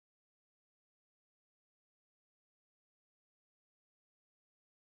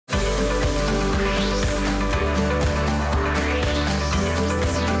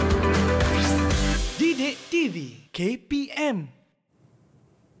kpm.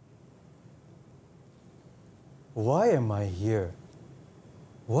 Why am I here?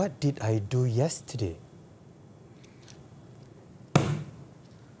 What did I do yesterday?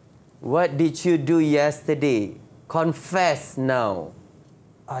 What did you do yesterday? Confess now.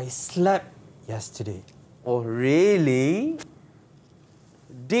 I slept yesterday. Oh, really?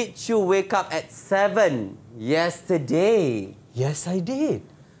 Did you wake up at 7 yesterday? Yes, I did.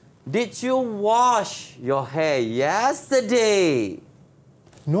 Did you wash your hair yesterday?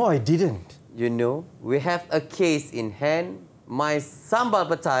 No, I didn't. You know, we have a case in hand. My sambal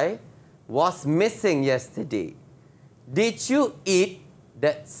petai was missing yesterday. Did you eat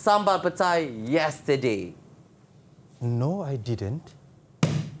that sambal petai yesterday? No, I didn't.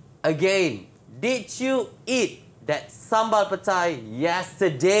 Again, did you eat that sambal petai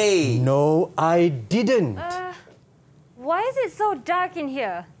yesterday? No, I didn't. Why is it so dark in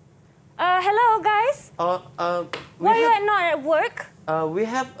here? Hello, guys? Why are you not at work? We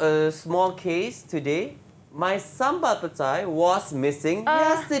have a small case today. My sambal petai was missing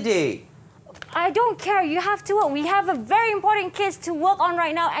yesterday. I don't care. You have to work. We have a very important case to work on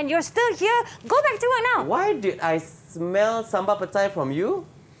right now, and you're still here. Go back to work now. Why did I smell sambal petai from you?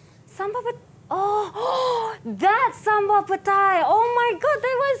 Sambal petai. Oh, that sambal petai. Oh my God,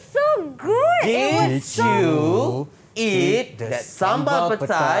 that was so good. Did you eat that sambal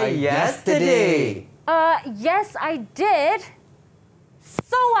petai yesterday? Yes, I did.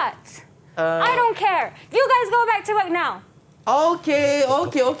 So what? I don't care. You guys go back to work now. Okay,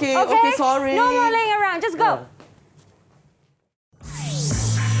 sorry. No more laying around. Just go.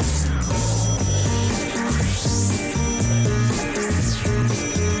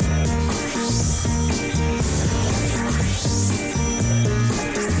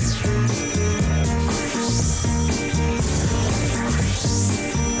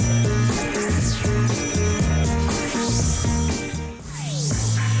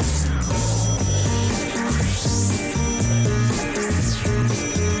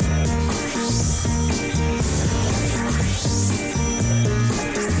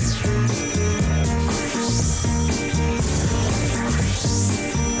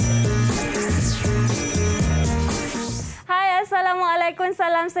 Assalamualaikum,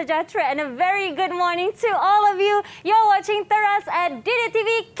 salam sejahtera and a very good morning to all of you. You're watching Teras at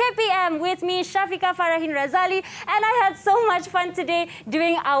DidikTV KPM with me, Syafiqah Farahin Razali, and I had so much fun today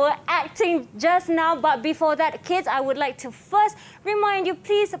doing our acting just now. But before that, kids, I would like to first remind you,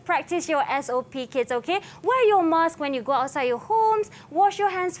 please practice your SOP, kids, okay? Wear your mask when you go outside your homes, wash your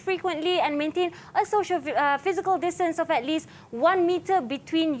hands frequently, and maintain a physical distance of at least 1 meter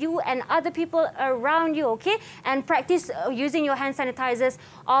between you and other people around you, okay? And practice using your hand sanitizers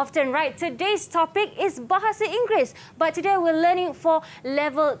often, right? Today's topic is Bahasa Inggeris, but today we're learning for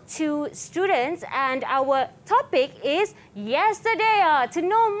level 2 students, and our topic is yesterday. To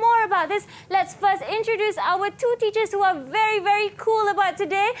know more about this, let's first introduce our two teachers who are very, very cool about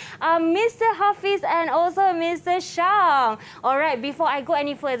today, Mr. Hafiz and also Mr. Sham. All right, before I go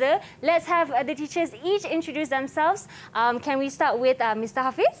any further, let's have the teachers each introduce themselves. Can we start with Mr.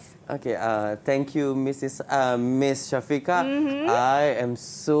 Hafiz? Okay, thank you, Miss Syafiqah. I am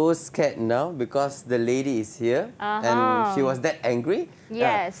so scared now because the lady is here and she was that angry.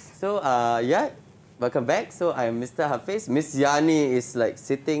 Yes. Yeah, welcome back. So I'm Mr. Hafiz. Miss Yani is like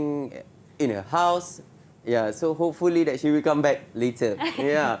sitting in her house. Yeah, so hopefully that she will come back later.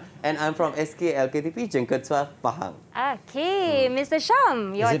 Yeah, and I'm from SK LKTP Jengket 12 Pahang. Okay, Mr.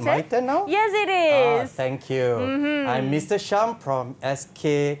 Sham, your turn. Is it my turn now? Yes, it is. Thank you. I'm Mr. Sham from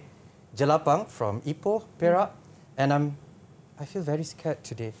SK Jelapang from Ipoh, Perak, and I feel very scared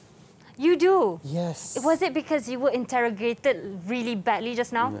today. You do? Yes. Was it because you were interrogated really badly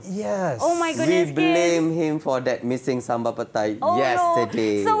just now? Yes. Oh my goodness, We blame him for that missing sambal petai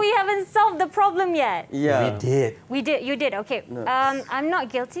yesterday. No. So we haven't solved the problem yet? Yeah. We did. We did? You did? Okay. No. I'm not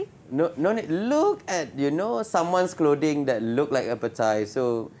guilty. No need. Look at, someone's clothing that look like a petai.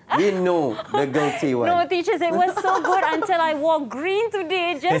 So we know the guilty one. No, teachers, it was so good until I wore green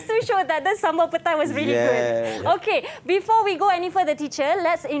today just to show that the sambal petai was really good. Okay, before we go any further, teacher,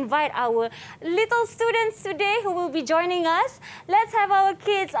 let's invite our little students today who will be joining us. Let's have our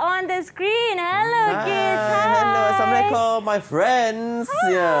kids on the screen. Hello, kids. Hi. Hello, Assalamualaikum, my friends.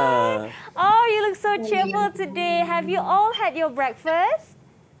 Hi. Yeah. Oh, you look so cheerful today. Have you all had your breakfast?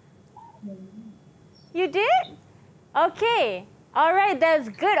 You did? Okay. All right, that's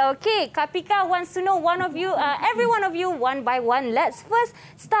good. Okay, Kapika wants to know every one of you, one by one. Let's first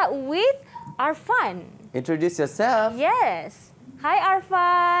start with Arfan. Introduce yourself. Yes. Hi,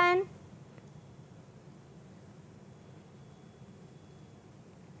 Arfan.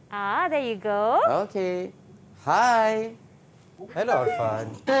 There you go. Okay. Hi. Hello,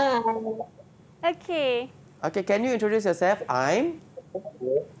 Arfan. Okay. Okay, can you introduce yourself? I'm...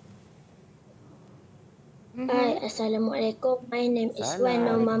 Hi, Assalamualaikum. My name is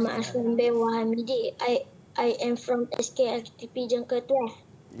Wana Mama Aswambe Wahamidi. I am from SKLTP Jangka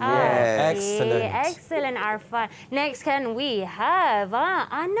 12. Yes. Excellent. Excellent, Arfan. Next, can we have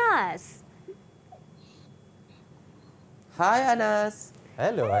Anas? Hi, Anas.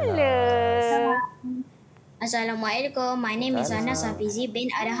 Hello, Hello. Anas. Assalamualaikum. My name is Anas Hafizi bin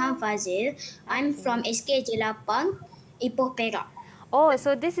Adham Fazil. I'm from SK Jelapang, Ipoh, Perak. Oh,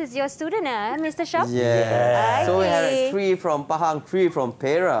 so this is your student, Mr. Shah? Yeah. So we have Okay. 3 from Pahang, 3 from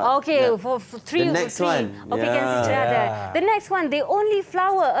Perak. Okay, Yeah. for three. The next one. Okay, can see each Yeah. other. The next one, the only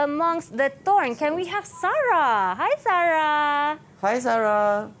flower amongst the thorn. Can we have Sarah? Hi, Sarah. Hi,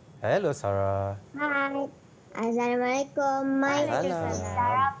 Sarah. Hello, Sarah. Hi. Assalamualaikum. My name is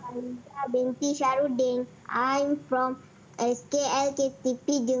Sarah Faliza binti Syarudin. I'm from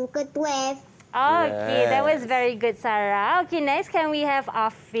SKLTP Jangka 12. Okay, that was Yes. very good, Sarah. Okay, next, can we have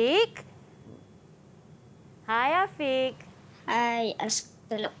Afiq? Hi, Afiq. Hai,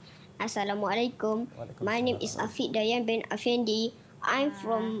 Assalamualaikum. My name is Afiq Dayan bin Afendi. I'm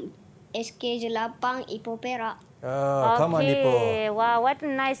from SK Jelapang, Ipoh, Perak. Oh, come on, Ipoh. Okay, wow, what a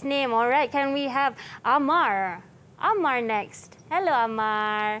nice name. All right, can we have Amar? Amar next. Hello,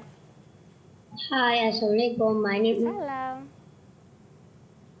 Amar. Hi, Assalamualaikum. My name is Salam.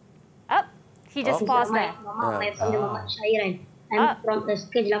 Up. He just paused there. Mama. My family Muhammad Syairan. I'm from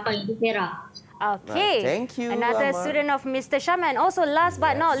SK Jelapang, Ipoh, Perak. Okay. Thank you, Another Amar. student of Mr. Shaman. Also, last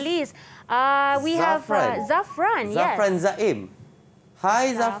but not least, we have Zafran. Yes. Zafran Zaim.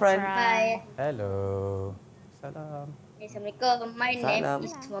 Hi, Zafran. Hai. Hello. Salam. Assalamualaikum. My name Salam.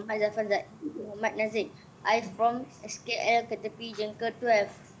 is Muhammad Zafar Muhammad Nazir. I'm from SKL Ketepi Jangka 12.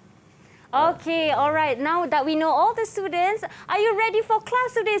 Okay, all right. Now that we know all the students, are you ready for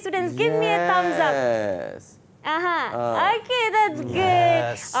class today, students? Give me a thumbs up. Yes. Okay, that's good.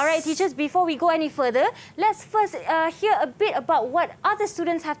 Yes. All right, teachers, before we go any further, let's first hear a bit about what other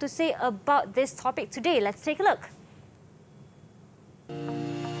students have to say about this topic today. Let's take a look.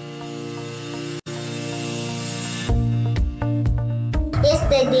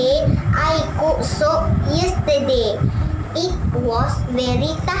 Yesterday, I cooked soup yesterday. It was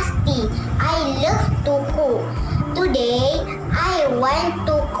very tasty. I love to cook. Today, I want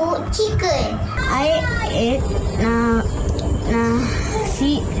to cook chicken. I ate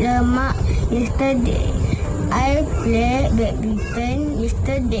nasi lemak yesterday. I played badminton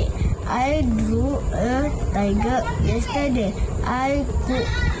yesterday. I drew a tiger yesterday. I cooked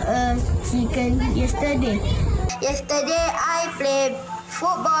a chicken yesterday. Yesterday I played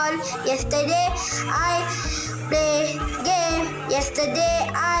football. Yesterday I play game. Yesterday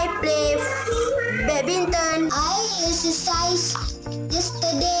I play badminton. I exercise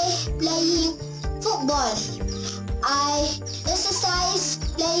yesterday playing football. I exercise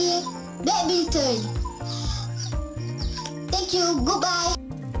playing badminton. Thank you. Goodbye.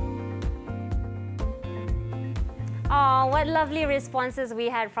 Oh, what lovely responses we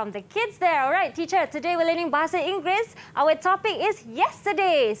had from the kids there. All right, teacher, today we're learning Bahasa Inggeris. Our topic is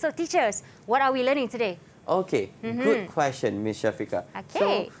yesterday. So, teachers, what are we learning today? Okay, good question, Miss Shafika. Okay.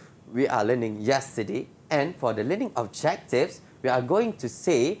 So, we are learning yesterday, and for the learning objectives, we are going to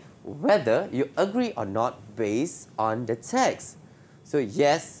say whether you agree or not based on the text. So,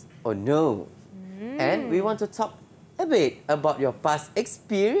 yes or no. And we want to talk a bit about your past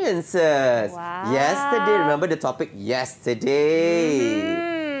experiences. Wow. Yesterday, remember the topic yesterday.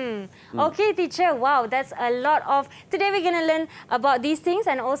 Okay, teacher. Wow, that's a lot of... Today we're going to learn about these things,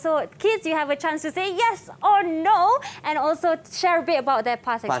 and also, kids, you have a chance to say yes or no, and also share a bit about their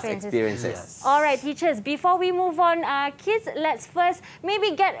past experiences. Yes. All right, teachers, before we move on, kids, let's first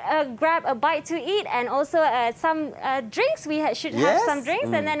maybe grab a bite to eat, and also some drinks. We should have some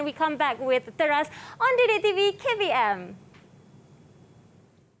drinks, and then we come back with Teras on DidikTV KPM.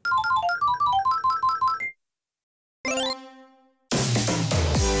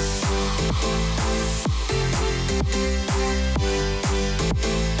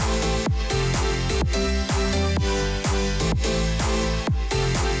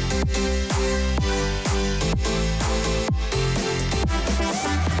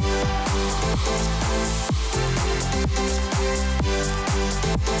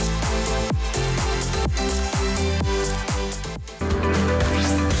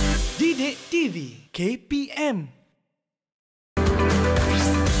 DidikTV KPM.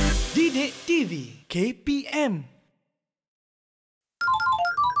 DidikTV KPM.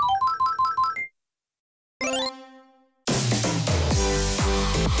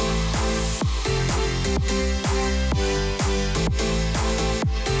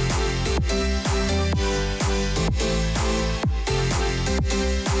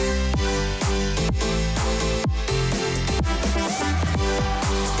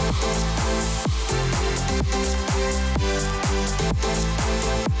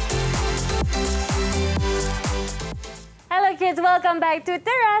 kids, welcome back to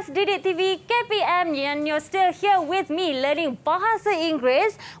Teras, DidikTV, KPM, and you're still here with me learning Bahasa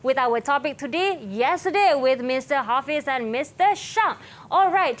Inggeris with our topic today, yesterday, with Mr. Hafiz and Mr. Sham. All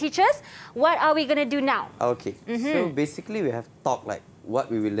right, teachers, what are we going to do now? Okay, so basically we have talked like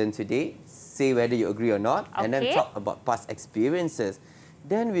what we will learn today, say whether you agree or not, and then talk about past experiences.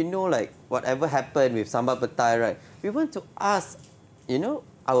 Then we know like whatever happened with Sambal Petai, right? We want to ask, you know,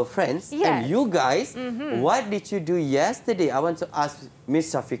 our friends and you guys, what did you do yesterday? I want to ask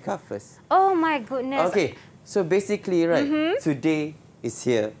Miss Shafika first. Oh my goodness. Okay, so basically, right, today is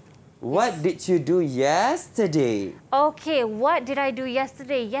here. What did you do yesterday? Okay, what did I do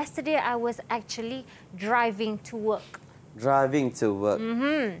yesterday? Yesterday, I was actually driving to work. Driving to work.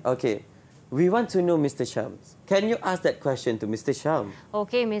 Okay, we want to know Mr. Shams. Can you ask that question to Mr. Sham?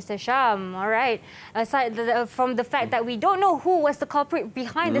 Okay, Mr. Sham. All right. Aside from the fact that we don't know who was the culprit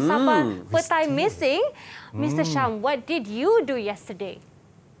behind the Sambal Petai missing, Mr. Sham, what did you do yesterday?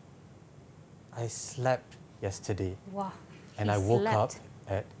 I slept yesterday. Wow. And I woke up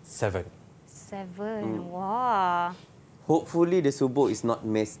at 7. 7. Wow. Hopefully the subuh is not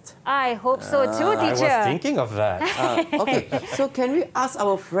missed. I hope so too, teacher. I was thinking of that. Okay, so can we ask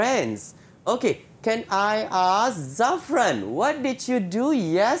our friends? Okay, can I ask Zafran? What did you do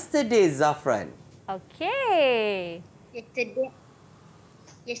yesterday, Zafran? Okay.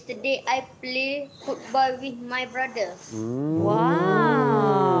 Yesterday I play football with my brother.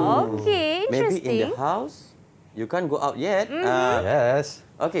 Wow. Okay, interesting. Maybe in the house? You can't go out yet. Yes.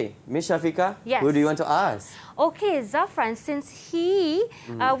 Okay, Miss Shafika, Yes. who do you want to ask? Okay, Zafran, since we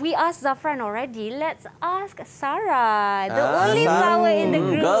asked Zafran already, let's ask Sarah, the only flower in the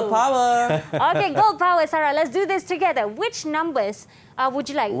group. Girl power. Okay, gold power, Sarah. Let's do this together. Which numbers would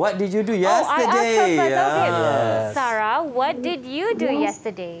you like? What did you do Oh, I asked her yesterday? first. Okay. Yes. Sarah, what did you do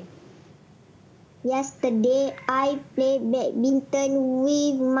yesterday? Yesterday, I played badminton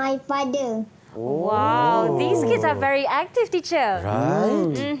with my father. Wow, these kids are very active, teacher.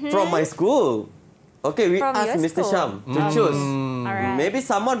 Right? From my school. Okay, we From ask your Mr. school. Sham to choose. All right. Maybe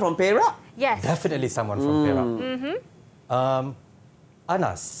someone from Perak? Yes. Definitely someone from Perak.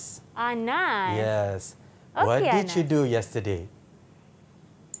 Anas. Nice. Yes. Okay, What did you Anas. do yesterday?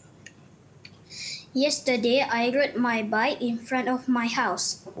 Yesterday I rode my bike in front of my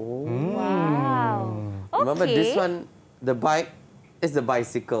house. Wow. Okay. Remember this one, the bike is the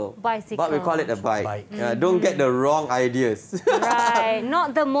bicycle. Bicycle. But we call it a bike. Bike. Yeah, don't get the wrong ideas. Right,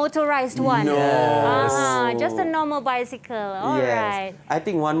 not the motorized one. No. Just a normal bicycle. All right. I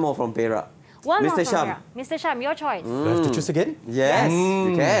think one more from Perak. One more Mr. from Sham. here. Mr. Sham, your choice. Do I have to choose again? Yes,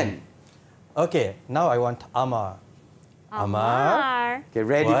 you can. Okay, now I want Amar. Amar, Okay,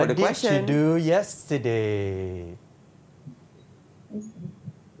 ready what for the did question? you do yesterday?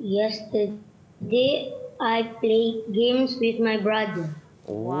 Yesterday, I played games with my brother.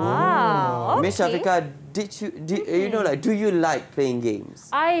 Wow. Miss Okay. Shafika, do you like playing games?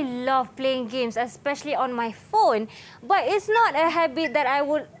 I love playing games, especially on my phone. But it's not a habit that I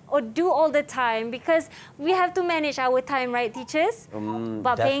would do all the time because we have to manage our time, right, teachers?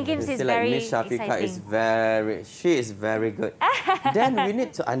 But playing games is Still like very Miss Shafika exciting. she is very good. Then we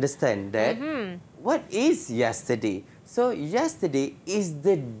need to understand that what is yesterday? So yesterday is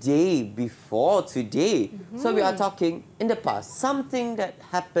the day before today. So we are talking in the past, something that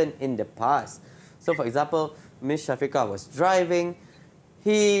happened in the past. So for example, Miss Shafika was driving,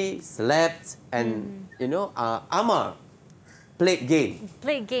 he slept, and Amar played game.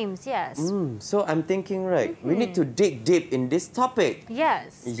 Play games, yes. So I'm thinking, right, we need to dig deep in this topic.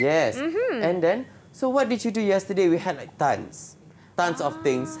 Yes. Yes. And then, so what did you do yesterday? We had like tons of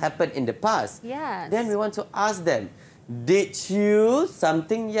things happened in the past. Yes. Then we want to ask them, did you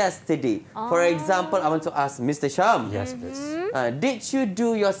something yesterday? For example, I want to ask Mr. Sham. Yes, please. Did you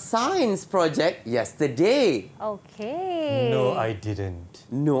do your science project yesterday? Okay. No, I didn't.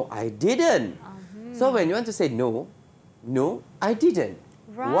 No, I didn't. So when you want to say no, I didn't.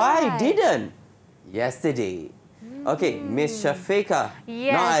 Why Right. didn't? Yesterday. Okay, Miss Shafika.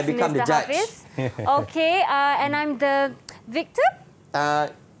 Yes, Now I become the Mr. judge. Hafiz. Okay, and I'm the victim?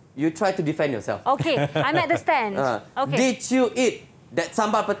 You try to defend yourself. Okay, I'm at the stand. Okay. Did you eat that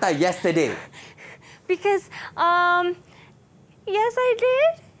sambal petai yesterday? Because, yes, I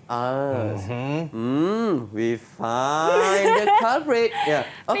did. We find the culprit. Yeah.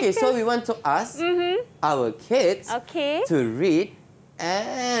 Okay, so we want to ask our kids to read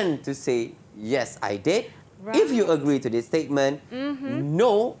and to say, yes, I did. Right. If you agree to this statement,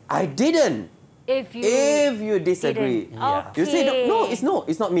 no, I didn't. If you disagree, didn't. Yeah. you say no,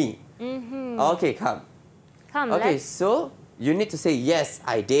 it's not me. Okay, come. Come, Okay, let's... so you need to say yes,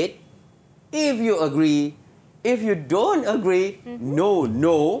 I did. If you agree, If you don't agree,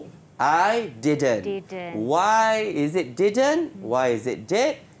 no, I didn't. Why is it didn't? Why is it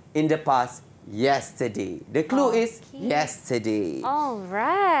did? In the past, yesterday. The clue is yesterday. All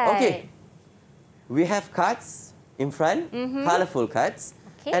right. Okay. We have cards in front, colorful cards.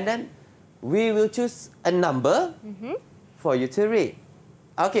 Okay. And then we will choose a number for you to read.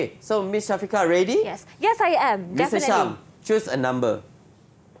 Okay, so Miss Shafika, ready? Yes. Yes, I am. Mr. Definitely. Sham, choose a number.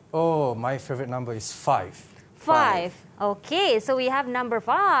 Oh, my favorite number is 5. 5. Okay, so we have number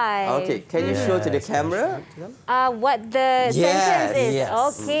 5. Okay, can you show to the camera? What the sentence is. yes.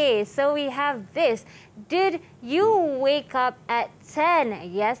 Okay, so we have this. Did you wake up at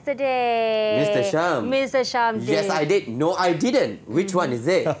 10 yesterday? Mr. Sham. Mr. Sham did. Yes, I did. No, I didn't. Which one is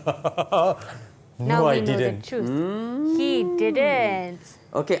it? Now No, we I know didn't. the truth. He didn't.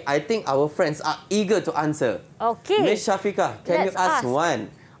 Okay, I think our friends are eager to answer. Okay. Miss Shafika, can you Let's ask ask. one?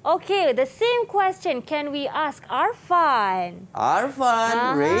 Okay, the same question. Can we ask Arfan?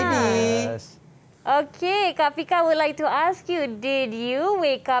 Arfan, ready? Yes. Okay, Kak Fika would like to ask you, did you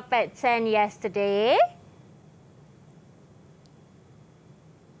wake up at 10 yesterday?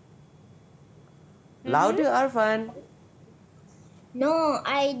 Louder, Arfan. No,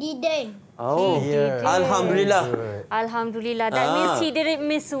 I didn't. Oh, didn't. Alhamdulillah. Good. Alhamdulillah. That means he didn't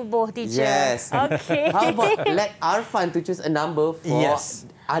miss subuh, teacher. Yes. Okay. How about let Arfan to choose a number for Yes.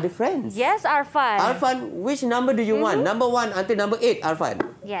 other friends? Yes, Arfan. Arfan, which number do you want? Number 1 until number 8, Arfan.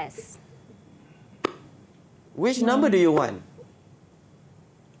 Yes. Which number do you want?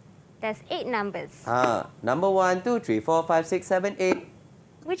 There's 8 numbers. Number 1, 2, 3, 4, 5, 6, 7, 8.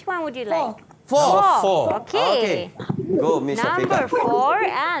 Which one would you like? 4. Four. Okay. Go, Miss Number Shafika. 4,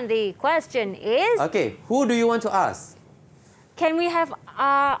 and the question is, Okay, who do you want to ask? can we have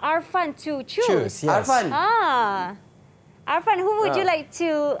Arfan to choose? Choose, yes. Arfan. Arfan, who would you like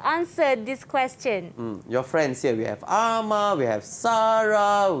to answer this question? Your friends here, we have Ama, we have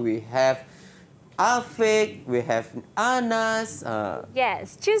Sarah, we have Afiq, we have Anas,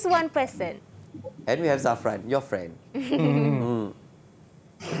 Yes, choose one person. and we have Zafran, your friend.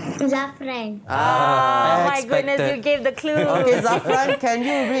 Zafran. Oh my goodness, you expected. gave the clue. Okay, Zafran, can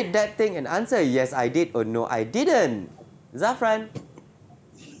you read that thing and answer yes, I did or no, I didn't? Zafran.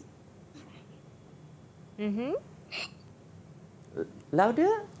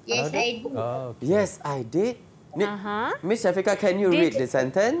 Louder? Yes, I did. Oh, Yes, I did. Uh-huh. Miss Shafika, can you read the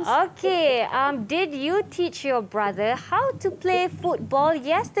sentence? Okay, did you teach your brother how to play football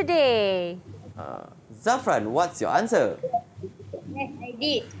yesterday? Zafran, what's your answer? Yes, I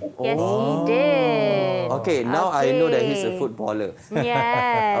did. Yes, he did. Okay, now I know that he's a Okay. footballer.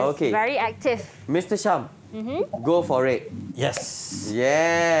 Yes, Okay. very active. Mr. Sham, go for it. yes.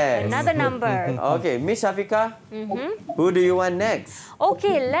 Yes. Another number. Okay, Miss Shafika, who do you want next?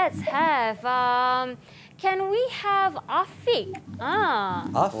 Okay, let's have, can we have Afiq?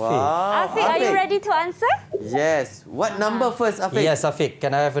 Afiq. Wow. Afiq, are you ready to answer? Yes. What number first, Afiq? Yes, Afiq.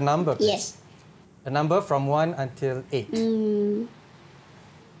 Can I have a number? please? Yes. A number from 1 until 8.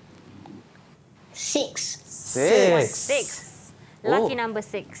 6. 6. 6. Lucky Oh. number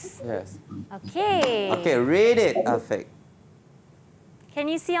 6. Yes. Okay. Okay, read it, Afiq. Can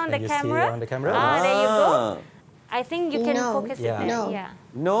you see on Can the you see camera? on the camera? There you go. Ah. I think you can No. focus it Yeah. there. No. Yeah.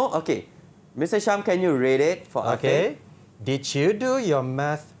 No? Okay. Mr. Sham, can you read it for Afiq? Okay. Did you do your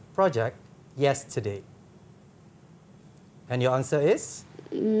math project yesterday? And your answer is?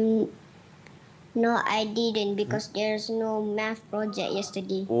 No, I didn't because there's no math project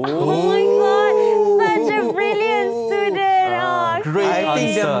yesterday. Oh my God, such a brilliant student. Oh, Great I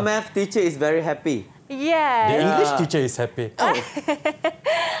think the answer. math teacher is very happy. The yes. English teacher is happy.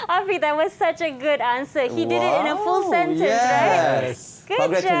 Afi, that was such a good answer. He did it in a full Wow, sentence, right? Yes. Good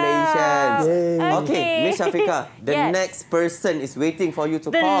Congratulations. job. Yay. Okay, Miss Shafika, the Yes. next person is waiting for you to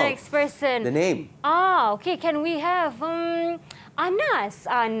The call. next person. The name. Okay. Can we have Anas?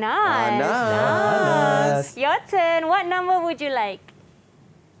 Anas. Your turn. What number would you like?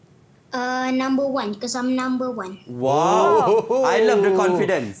 Number 1 because I'm number 1. Wow. I love the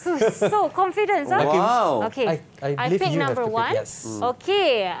confidence. So confident, huh? Wow. Okay. I believe pick you have number to pick, 1. yes.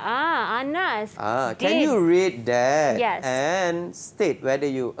 Okay. Anas. Can you read that Yes. and state whether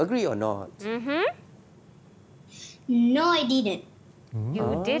you agree or not? No, I didn't.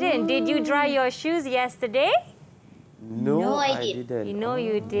 You didn't. Did you dry your shoes yesterday? No, I didn't. You know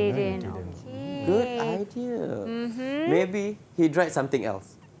you didn't. didn't. Okay. Good idea. Maybe he tried something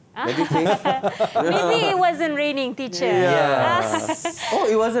else. Maybe fish. Maybe it wasn't raining, teacher. Oh,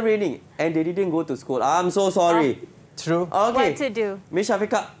 it wasn't raining and they didn't go to school. I'm so sorry. True. Okay. What to do? Miss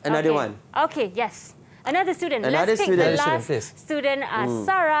Shafika, another one. Okay, yes. Another student. Another Let's pick student. the last student,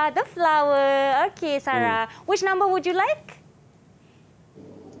 Sarah, the flower. Okay, Sarah. Which number would you like?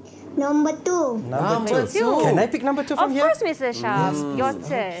 Number 2. Number 2. Can I pick number 2 from Of here? course, Mr. Shah. Your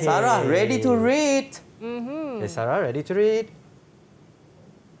turn. Sarah, ready to read? Okay, Sarah, ready to read?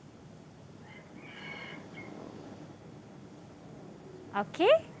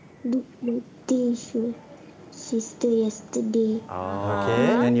 Okay. Did the teach your sister yesterday?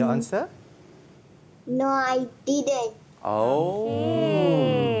 Okay, and your answer? No, I didn't. Oh.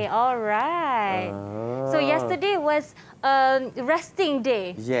 Okay. All right. So yesterday was resting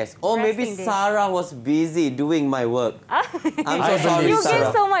day. Yes. Or maybe Resting day. Sarah was busy doing my work. I'm so I sorry, You give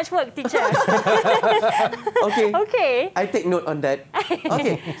Sarah. so much work, teacher. Okay. Okay. I take note on that.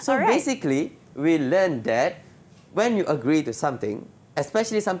 Okay. So Alright. basically, we learned that when you agree to something,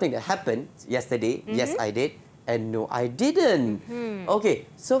 especially something that happened yesterday, yes, I did, and no, I didn't. Okay.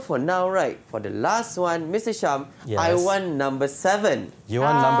 So for now, right, for the last one, Mr. Sham, I Yes. want number 7. You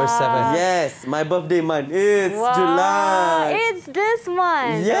want number 7. Yes, my birthday month is Wow, July. it's this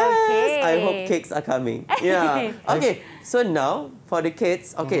month. Yes, Okay. I hope cakes are coming. Yeah. Okay, so now for the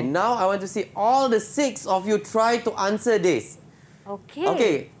kids, okay, now I want to see all the 6 of you try to answer this. Okay.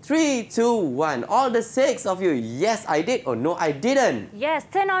 Okay, 3, 2, 1. All the 6 of you, yes, I did or no, I didn't. Yes,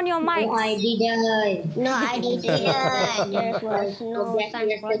 turn on your mic. No, I didn't. No, I didn't. There was no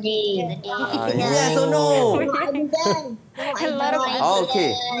science project yesterday. Yes or no? I didn't. A lot of Okay,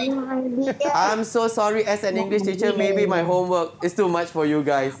 No, I didn't. I'm so sorry as an English teacher, maybe my homework is too much for you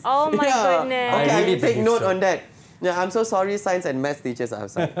guys. Oh my goodness. Okay, I I really will take believe note so. on that. Yeah, I'm so sorry, science and maths teachers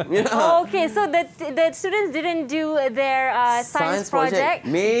outside. Yeah. Oh, okay, so the students didn't do their science project.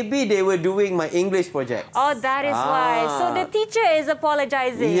 Maybe they were doing my English project. Oh, that is why. So the teacher is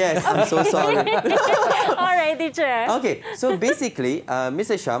apologizing. Yes, I'm so sorry. All right, teacher. Okay, so basically,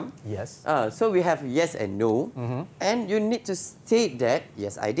 Mr. Sham, Yes. so we have yes and no, and you need to state that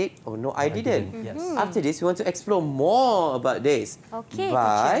yes I did or no I didn't. Yes. After this, we want to explore more about this. Okay,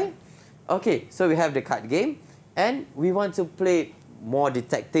 Okay, so we have the card game, and we want to play more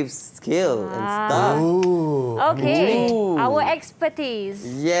detective skill and stuff. Ooh. Okay, Ooh. our expertise.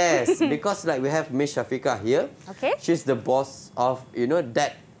 Yes, because like we have Miss Shafika here. Okay. She's the boss of,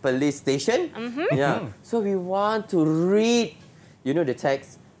 that police station. Yeah. So we want to read, the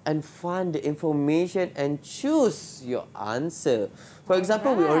text and find the information and choose your answer. For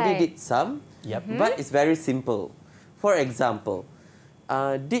example, we already did some, Yep. but it's very simple. For example,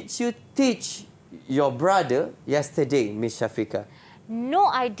 did you teach your brother yesterday, Miss Shafika? No,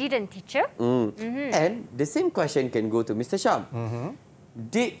 I didn't, teacher. And the same question can go to Mr. Sham.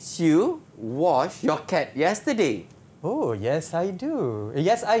 Did you wash your cat yesterday? Oh, yes, I do.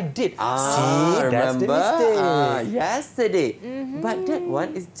 Yes, I did. See, that's the remember? mistake. Yesterday. But that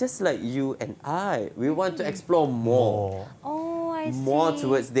one is just like you and I. We want to explore more. Oh, I see. More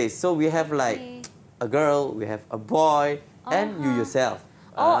towards this. So we have like a girl, we have a boy, and you yourself.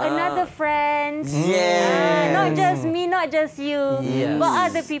 Oh, another friend. Yes. Not just me, not just you, Yes. but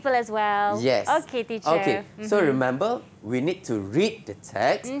other people as well. Yes. Okay, teacher. Okay. So remember, we need to read the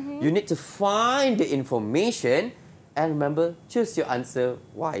text. You need to find the information. And remember, choose your answer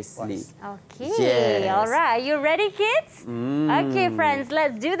wisely. Okay. Yes. All right. You ready, kids? Okay, friends.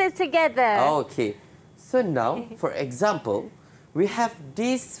 Let's do this together. Okay. So now, for example, we have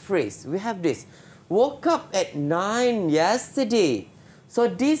this phrase. We have this. Woke up at 9 yesterday. So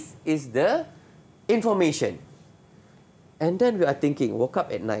this is the information. And then we are thinking, woke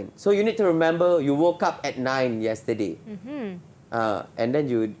up at 9. So you need to remember you woke up at 9 yesterday. And then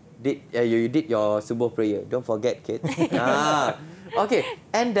you did your subuh prayer. Don't forget, kids. Okay.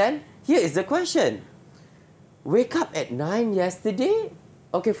 And then here is the question. Wake up at 9 yesterday?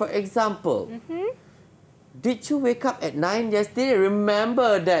 Okay, for example, did you wake up at 9 yesterday?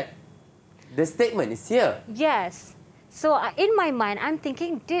 Remember that the statement is here. Yes. So in my mind, I'm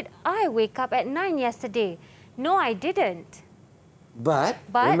thinking, did I wake up at 9 yesterday? No, I didn't. But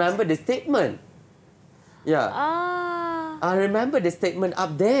But? remember the statement. Yeah. Remember the statement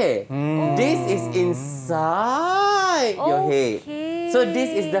up there. This is inside your head. So this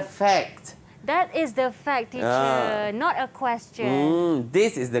is the fact. That is the fact, teacher, not a question.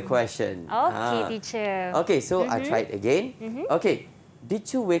 This is the question. Okay, teacher. Okay, so I tried again. Okay, did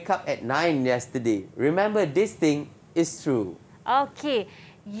you wake up at 9 yesterday? Remember, this thing is true. Okay.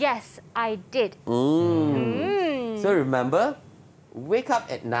 Yes, I did. So remember, wake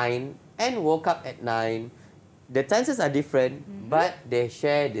up at 9 and woke up at 9. The tenses are different, but they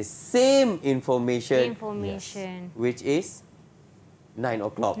share the same information. Information. Which is 9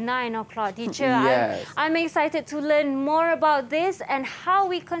 o'clock. 9 o'clock. Teacher, Yes. I'm excited to learn more about this and how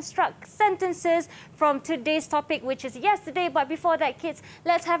we construct sentences from today's topic, which is yesterday. But before that, kids,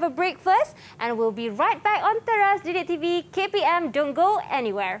 let's have a break first. And we'll be right back on Teras, DidikTV, KPM. Don't go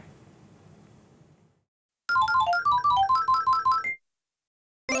anywhere.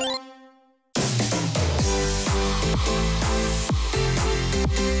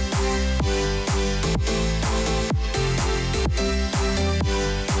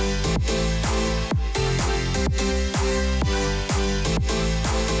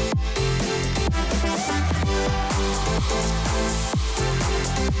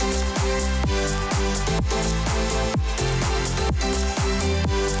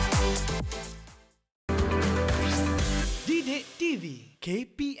 DidikTV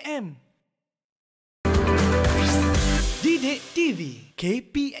KPM. DidikTV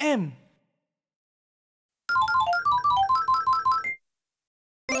KPM.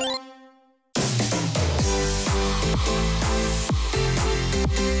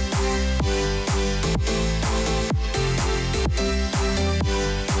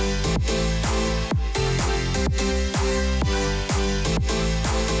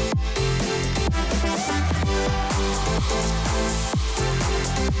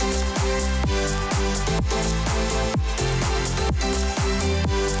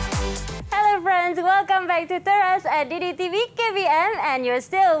 Welcome back to Teras at DidikTV KPM, and you're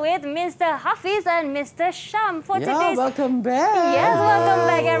still with Mr. Hafiz and Mr. Sham for today's... welcome back. Yes, welcome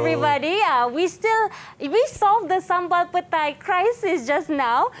back, everybody. We solved the sambal petai crisis just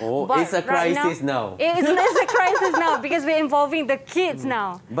now. Oh, but it's a crisis now. It's a crisis now because we're involving the kids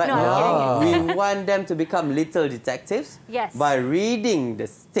now. But no, now we want them to become little detectives. Yes. By reading the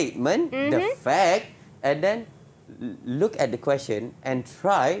statement, the fact, and then look at the question and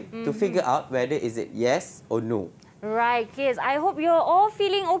try to figure out whether is it yes or no. Right, kids. I hope you're all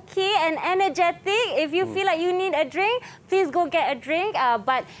feeling okay and energetic. If you feel like you need a drink, please go get a drink.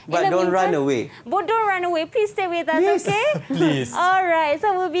 But don't run away. But don't run away. Please stay with us, okay? Please. All right.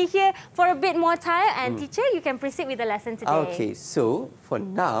 So we'll be here for a bit more time. And teacher, you can proceed with the lesson today. Okay. So for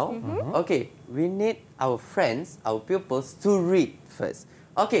now, okay, we need our friends, our pupils to read first.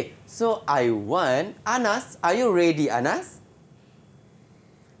 Okay. So I want Anas. Are you ready, Anas?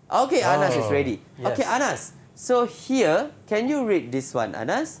 Okay, Anas is ready. Yes. Okay, Anas. So here, can you read this one,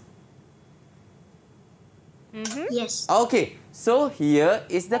 Anas? Yes. Okay, so here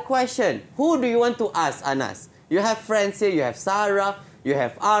is the question. Who do you want to ask, Anas? You have friends here. You have Sarah, you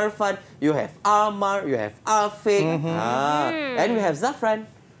have Arfan, you have Amar, you have Afiq, and we have Zafran.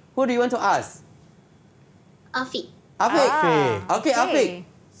 Who do you want to ask? Afiq. Afiq. Okay, okay. Afiq.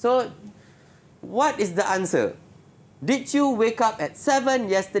 So, what is the answer? Did you wake up at 7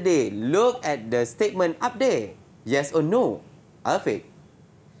 yesterday? Look at the statement up there. Yes or no? Afiq?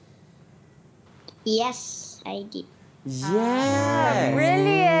 Yes, I did. Yes.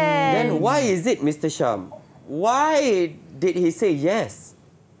 Brilliant. Then why is it, Mr. Sham? Why did he say yes?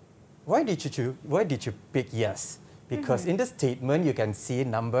 Why did you pick yes? Because in the statement you can see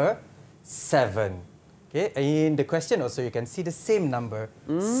number 7. Okay, in the question also you can see the same number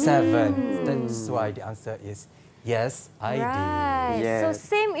 7. That's why the answer is yes, I did. Right. Yes. So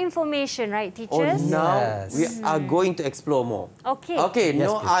same information, right, Oh, teachers? now Yes. we are going to explore more. Okay. Okay, Yes,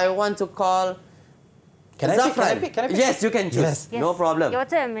 no, please. I want to call Can I pick? Zafran. Can I pick? Yes, you can choose. Yes. No problem. Your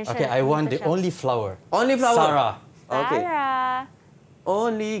turn, Michelle. Okay, I want Mr. the Sham. only flower. Only flower. Sarah. Okay. Sarah.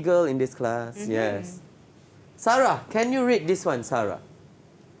 Only girl in this class. Yes. Sarah, can you read this one, Sarah?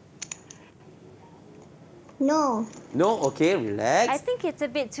 No. No? Okay, relax. I think it's a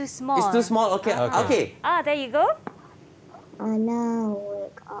bit too small. It's too small. Okay. Okay. Ah, there you go. Anna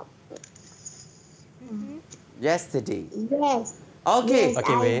woke up. Yesterday. Yes. Okay.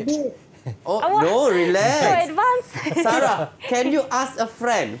 Okay, wait. Oh, no, So relax. advanced. Sarah, can you ask a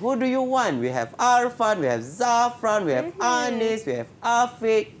friend? Who do you want? We have Arfan, we have Zafran, we have Anis, we have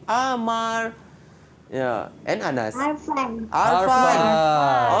Afiq, Amar, yeah, and Anas. Arfan. Arfan.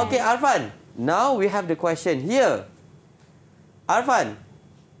 Arfan. Okay, Arfan. Now we have the question here. Arfan.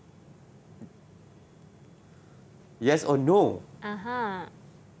 Yes or no?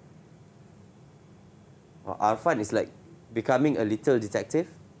 Oh, Arfan is like becoming a little detective.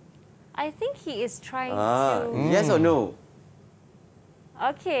 I think he is trying Ah, to... yes or no?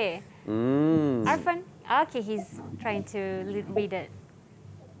 Okay. Arfan? Okay, he's trying to read it.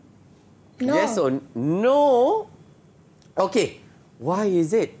 No. Yes or no? Okay, why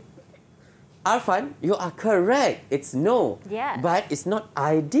is it? Arfan, you are correct. It's no. Yes. But it's not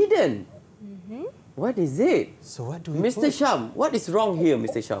I didn't. What is it? So what do we Mr. put? Sham, what is wrong here,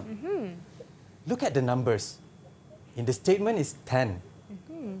 Mr. Sham? Look at the numbers. In the statement is 10.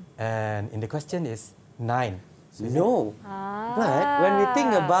 And in the question is 9. So is it- No. But when we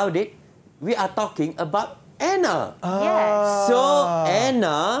think about it, we are talking about Anna. Yes. So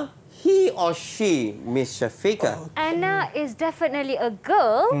Anna, he or she, Miss Shafika. Anna is definitely a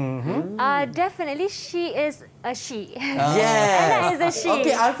girl. Definitely she is a she. Yes. Anna is a she.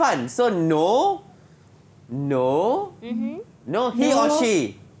 Okay, Arfan. So no, he or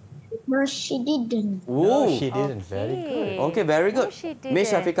she. No, she didn't. No, Ooh. she didn't. Very good. Okay, very good. No, she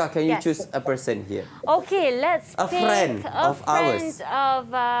Miss didn't. Shafika, can you Yes. choose a person here? Okay, let's A pick friend a of friend ours. of,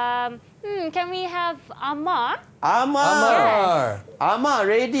 can we have Amar? Amar. Amar,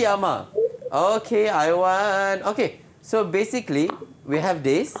 ready, Amar? Okay, Okay, so basically, we have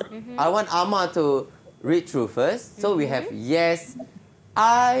this. I want Amar to read through first. So we have yes,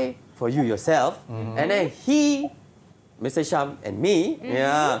 I, for you yourself. And then he, Mr. Sham and me.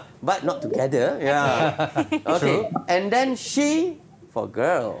 Yeah, but not together. Yeah. Okay. And then she for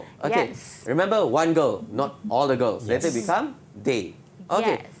girl. Okay. Yes. Remember, one girl, not all the girls. Later become they.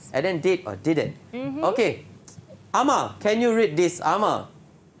 Okay. Yes. And then did or didn't. Okay. Amma, can you read this, Amma?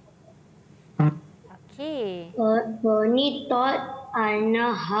 Okay. Tony taught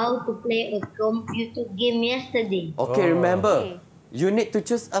Anna how to play a computer game yesterday. Okay, remember, Okay. you need to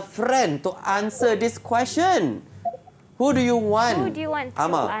choose a friend to answer this question. Who do you want? Who do you want to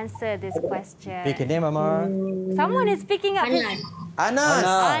Amma? answer this question? Pick a name, Amar. Someone is picking up his... Anas.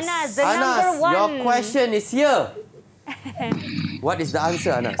 Anas. Anas, the number one. Your question is here. What is the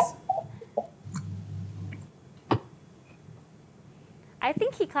answer, Anas? I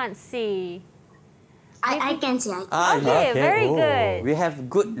think he can't see. I can see. Okay, very oh. good. We have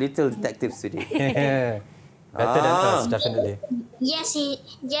good little detectives today. Better than us, definitely. Yes,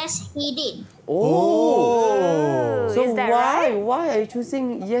 he did. Oh. So is that why? right? Why are you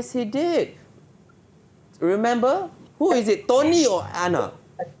choosing yes, he did? Remember? Who is it? Tony or Anna?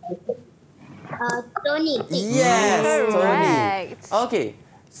 Tony did. Yes, Correct. Tony. Okay.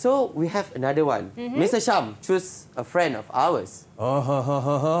 So we have another one. Mr. Sham, choose a friend of ours. Oh, ho, ho,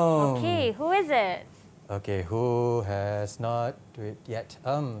 ho, ho. Okay, who is it? Okay, who has not do it yet?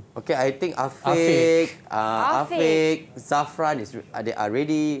 Okay, I think Afiq. Afiq, Zafran they are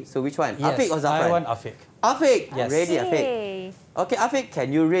ready. So which one? Yes, Afiq or Zafran? I want Afiq. Afiq. Yes. Ready, Afiq. Okay. Okay, Afiq,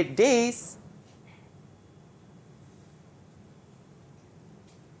 can you read this?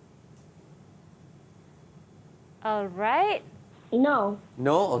 All right. No.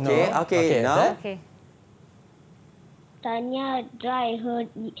 No. Okay. No. Okay. Okay, Now. that- Okay. Tanya dried her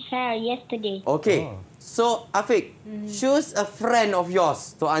hair yesterday. Okay. Oh. So Afiq, choose a friend of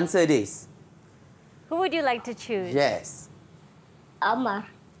yours to answer this. Who would you like to choose? Yes. Amar.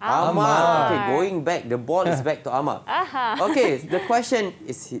 Amar. Okay, going back. The ball is back to Amar. Aha. Okay, the question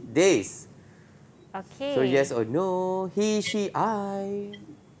is this. Okay. So yes or no, he, she, I.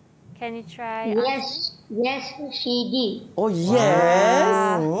 Can you try? Yes, she did. Oh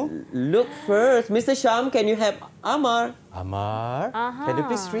yes. Oh. Look first, Mr. Sham. Can you help Amar? Amar, can you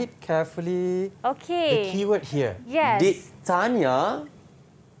please read carefully Okay. the keyword here? Yes. Did Tanya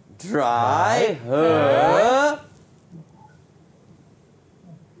dry her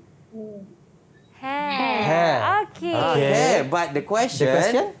Hair. Hair. Okay. Okay. hair? But the question, The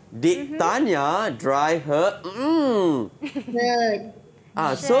question? did Tanya dry her? Good.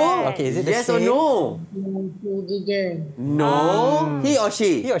 So Okay, is it the yes or same? no? She didn't. No, he or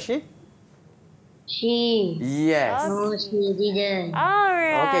she? He or she? Yes. Oh. No, she didn't. All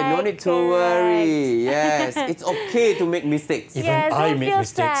right. Okay, no need to worry. Yes, it's okay to make mistakes. Even Yes, I don't make feel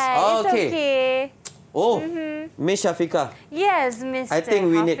mistakes. sad. It's Okay. okay. Oh, Miss Shafika, Yes, Mr. I think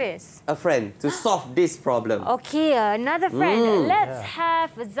we need Hafiz. a friend to solve this problem. Okay, another friend. Let's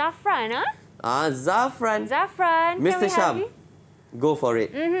have Zafran, huh? Zafran, Zafran, can Mr. we have Sham, you? go for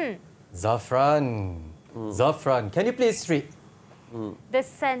it. Zafran. Zafran, can you please read? The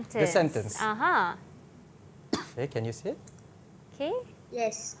sentence. The sentence. Uh-huh. Okay, can you see it? Okay.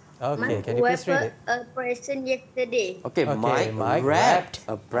 Yes. Okay, can you please read it? a present yesterday. Okay, Okay, Mike Mike wrapped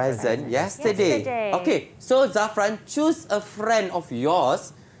a present yesterday. Yesterday. Okay, so Zafran, choose a friend of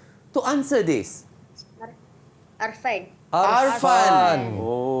yours to answer this. Arfan. Arfan.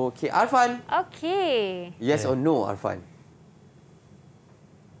 Okay, Arfan. Okay. Yes or no, Arfan?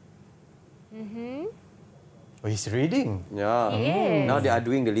 Oh, he's reading. Yeah. He is. Now they are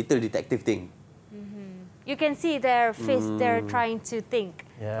doing the little detective thing. You can see their face, they're trying to think.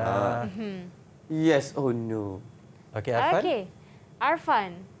 Yeah. Yes or no? Okay, Arfan? Okay.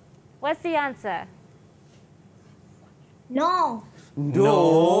 Arfan, what's the answer? No.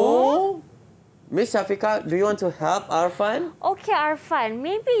 No. Miss Shafika, do you want to help Arfan? Okay, Arfan,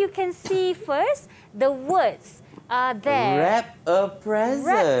 maybe you can see first the words There. Wrap a present.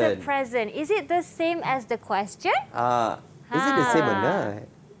 Wrap the present. Is it the same as the question? Is it the same or not?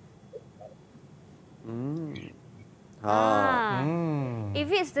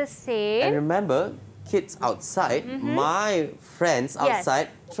 If it's the same... And remember, kids outside, my friends outside,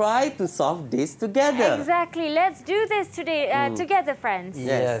 try to solve this together. Exactly. Let's do this today together, friends.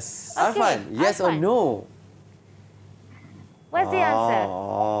 Yes. Okay, Arfan, yes or Arfan. no? What's the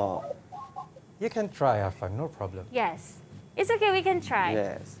answer? You can try, Arfan, no problem. Yes. It's okay, we can try.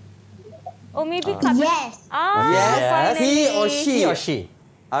 Yes. Or maybe... Yes. Yes. Finally. He or she? He or she?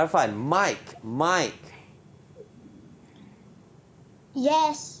 Arfan, Mike.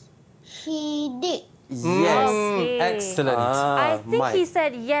 Yes, he did. Yes. Okay. Excellent. I think Mike. he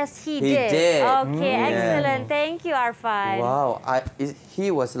said yes, he He did. did. Okay, excellent. Thank you, Arfan. Wow,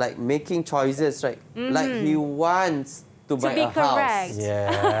 he was like making choices, right? Like he wants to buy be a correct. house.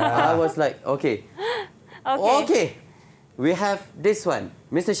 Yeah. I was like, okay. Okay. We have this one,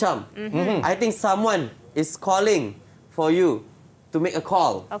 Mr. Sham. I think someone is calling for you to make a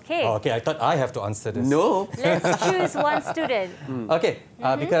call. Okay. Okay, I thought I have to answer this. No. Let's choose one student. Okay,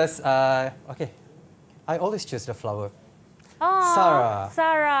 because, okay, I always choose the flower. Oh, Sarah.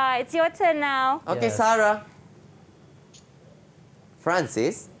 Sarah, it's your turn now. Okay, Yes. Sarah.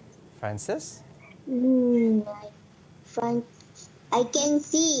 Francis. Francis? I can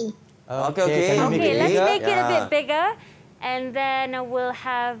see. Okay. Can you make Okay, it let's bigger? make it a bit bigger. And then we'll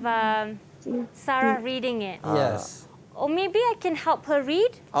have Sarah reading it. Yes. Or maybe I can help her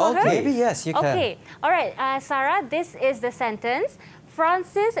read for her. Maybe yes, you can. Okay. All right, Sarah, this is the sentence.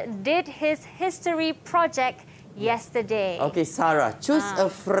 Francis did his history project yesterday. Okay, Sarah, choose a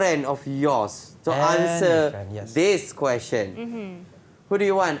friend of yours to Any answer friend, yes. this question. Who do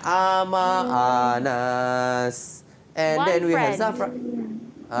you want? Ama, Anas. And One then we have friend. Zafran.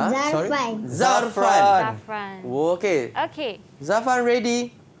 Zarfan. Zafran. Zafran. Okay. Okay. Zafran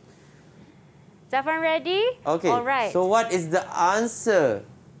ready? Zafran ready? Okay. All right. So what is the answer,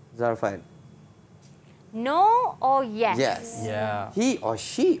 Zarfan? No or yes? Yes. Yeah. He or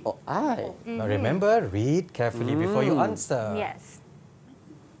she or I? But remember, read carefully before you answer. Yes.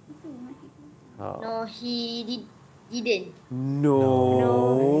 No, he didn't. No. No,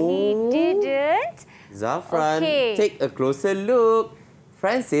 he didn't. Zafran, Okay. take a closer look.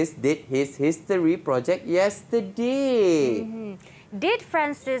 Francis did his history project yesterday. Did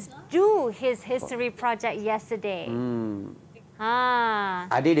Francis do his history project yesterday?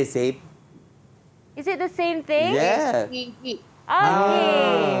 Are they the same? Is it the same thing? Yeah. He did.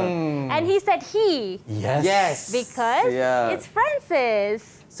 Okay. And he said he Yes. Yes. because Yeah. it's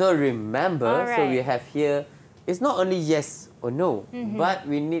Francis. So remember, All so we right. have here, it's not only yes or no, but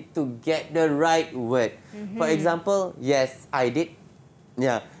we need to get the right word. For example, yes, I did.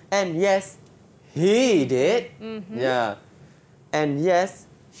 Yeah. And yes, he did. Yeah. And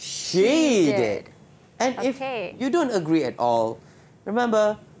yes, she did. And Okay. if you don't agree at all,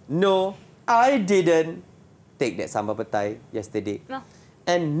 remember, no, I didn't take that sambal petai yesterday. No.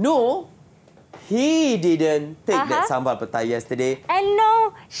 And no, he didn't take that sambal petai yesterday. And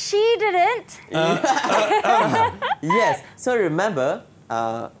no, she didn't. Yes. So remember,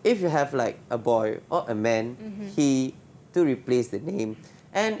 if you have like a boy or a man, he to replace the name.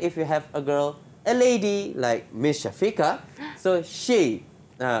 And if you have a girl, a lady like Miss Shafika, so she.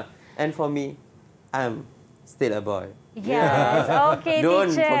 And for me, I'm still a boy. Yes. Okay, Don't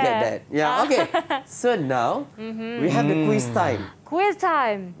teacher. forget that. Yeah. Okay. So now we have the quiz time. Quiz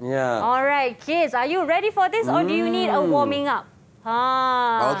time. Yeah. All right, kids, are you ready for this or do you need a warming up?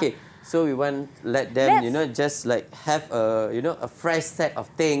 Okay. So we want let them, Let's- just like have a, a fresh set of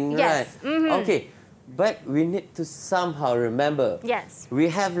things, Yes. right? Okay. But we need to somehow remember. Yes. We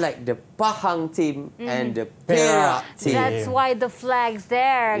have like the Pahang team and the Perak team. That's why the flag's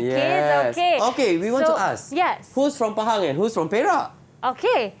there, Yes. kids. Okay. Okay, we want to ask. Yes. Who's from Pahang and who's from Perak?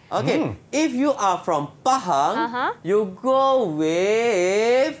 Okay. Okay. If you are from Pahang, you go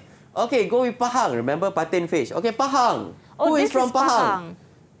with... Okay, go with Pahang. Remember patin fish. Okay, Pahang. Oh, Who this is from is Pahang?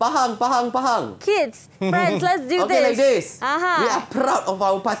 Pahang. Kids, friends, let's do Okay, this. like this. Uh-huh. We are proud of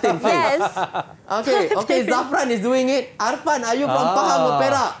our patin fish. Yes. Okay, Zafran is doing it. Arfan, are you from Pahang or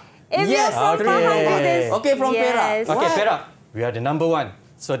Perak? If yes. you're from Okay. Pahang, do this. Okay, from Perak. Yes. Okay, What? Perak. We are the number one.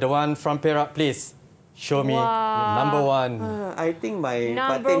 So the one from Perak, please show me the number one. I think my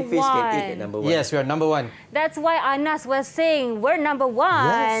Number patin fish can eat one. at number one. Yes, we are number one. That's why Anas was saying we're number one,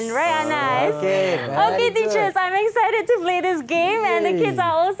 Yes. right, Anas? Okay, Okay, very good. teachers, I'm excited to play this game, and the kids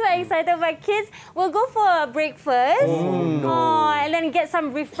are also excited. But kids, we'll go for a break first, and then get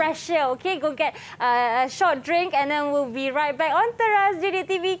some refresher. Okay, go get a short drink, and then we'll be right back on Teras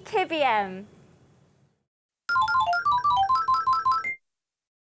DidikTV KPM.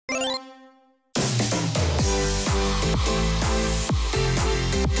 DidikTV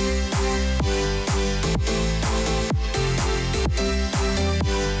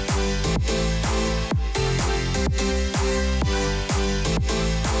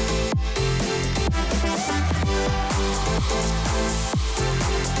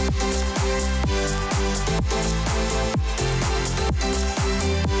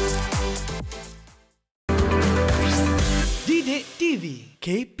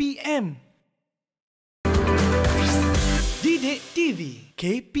KPM. DidikTV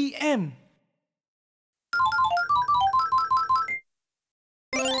KPM.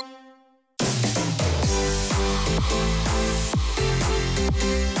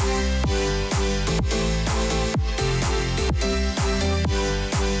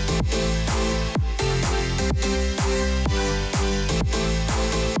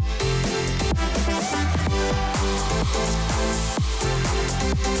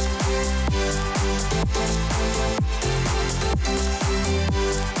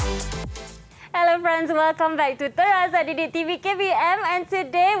 Hello friends, welcome back to Teras at DidikTV KPM, and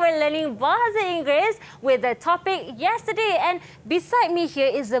today we're learning Bahasa Inggeris with the topic yesterday. And beside me here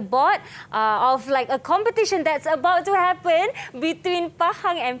is a board of like a competition that's about to happen between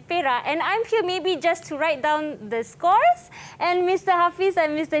Pahang and Perak, and I'm here maybe just to write down the scores, and Mr. Hafiz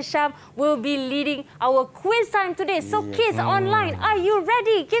and Mr. Sham will be leading our quiz time today. So kids online, are you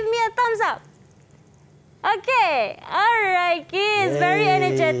ready? Give me a thumbs up. Okay, alright kids, very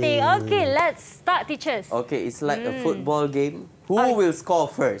energetic. Okay, let's start teachers. Okay, it's like a football game. Who will score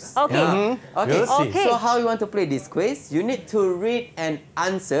first? Okay. Okay. We'll see. Okay. So how you want to play this quiz? You need to read and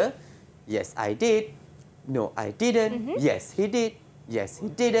answer. Yes, I did. No, I didn't. Yes, he did. Yes, he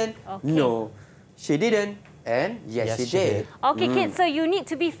didn't. Okay. No, she didn't. And yes, she did. Okay kids, so you need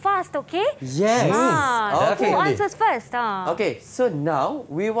to be fast, okay? Yes. Who Okay. answers first? Okay, so now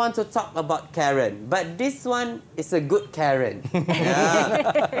we want to talk about Karen, but this one is a good Karen.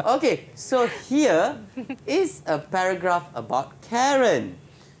 Yeah. Okay, so here is a paragraph about Karen.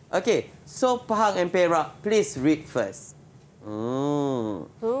 Okay, so Pahang and Perak, please read first. Who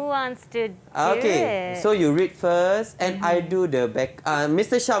wants to do Okay, it? so you read first, and I do the back.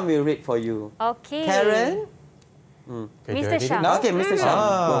 Mr. Sham will read for you. Okay. Karen. Okay, Mr. do I read it Sham. now? Okay, Mr. Sham,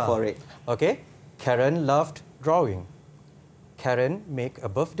 go for it. Okay. Karen loved drawing. Karen made a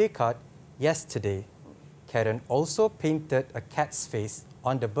birthday card yesterday. Karen also painted a cat's face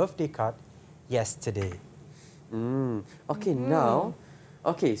on the birthday card yesterday. Okay, now,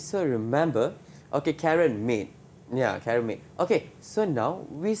 okay, so remember, okay, Karen made. Yeah, Karen made. Okay, so now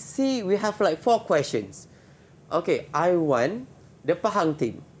we have like 4 questions. Okay, I want the Pahang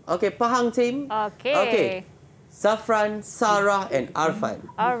team. Okay, Pahang team. Okay. Okay, Zafran, Sarah, and Arfan.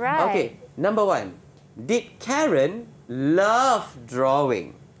 All right. Okay, number 1. Did Karen love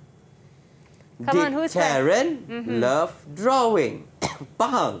drawing? Come on, who's first? Karen love drawing?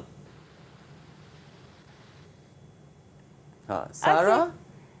 Pahang. Sarah?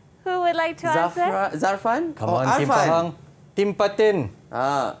 Who would like to answer? Zarfan? Come or on, Team Arfan? Pahang. Team Patin.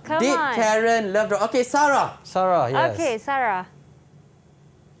 Come Did on. Karen love drawing? Okay, Sarah. Sarah, yes. Okay, Sarah.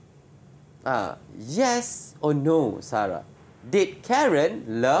 Yes or no, Sarah? Did Karen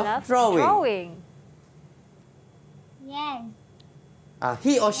love drawing? Yes,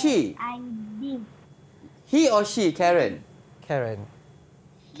 He or she? I did. He or she, Karen? Karen.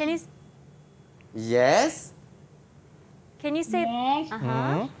 Can you Yes. say? Yes,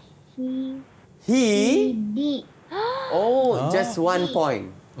 He? did. Oh, just 1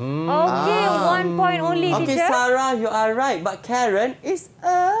 point. Okay, 1 point only, Okay, teacher. Sarah, you are right. But Karen is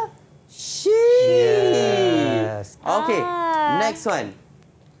a she. Yes. Okay, Ah. next one.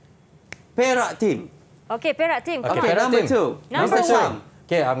 Perak team. Okay, Perak team. Come Okay, on. number team. 2. Number Mr. Sham.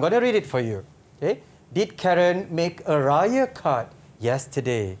 Okay, I'm going to read it for you. Okay. Did Karen make a raya card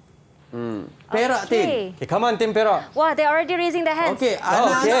yesterday? Perak team. Okay, come on, Team Perak. Wow, they're already raising their hands. Okay,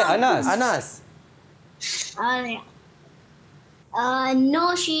 Anas. okay, Anas. Anas.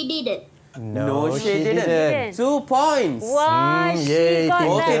 No, she didn't. No, she didn't. 2 points. Wow, yay, she got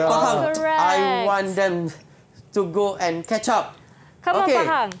Team that Okay, Perak. all Pahang. correct. I want them to go and catch up. Come okay,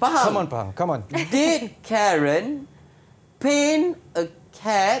 on, Pahang. Come on, Pahang. Come on. Did Karen paint a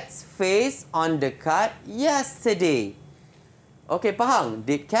cat's face on the card yesterday? Okay, Pahang.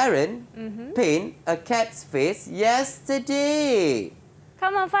 Did Karen paint a cat's face yesterday?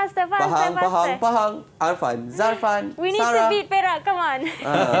 Come on, faster, faster, Pahang, faster. Pahang, Pahang. Arfan, Zarfan, We need Sarah. to beat Perak. Come on.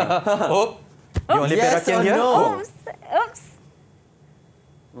 Oh, the only Yes Perakian or here? no? Oh. Oops. Oops.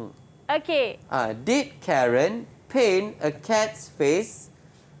 Okay. Did Karen paint a cat's face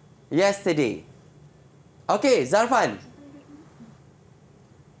yesterday? Okay, Zarfan.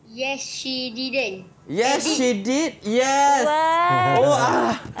 Yes, she didn't. Yes, she did. Yes. Wow.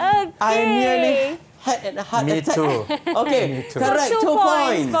 Oh, Okay. I nearly had a heart Me attack. too. Okay, Me too. correct. So 2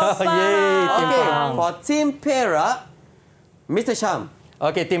 points. for Yay, Team Okay, Pahang. for Team Perak, Mr. Sham.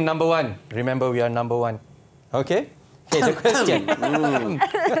 Okay, team number 1. Remember, we are number 1. Okay? Okay, the question.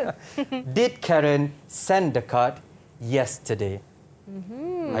 Did Karen send the card yesterday?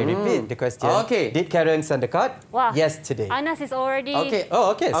 I repeat the question. Okay. Did Karen send the card Wow. yesterday? Anas is already... Okay.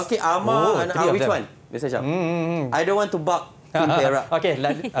 Oh, okay. Okay, Amma and 3 of which them. one, Mr. Sham? I don't want to bug Team Perak. Okay,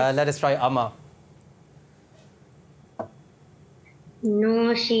 let us try Amma.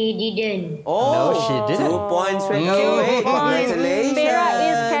 No, she didn't. Oh, No, she didn't. 2 points straight 2 away. points. Congratulations. Perak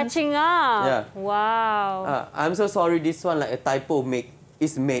is catching up. Yeah. Wow. I'm so sorry. This one like a typo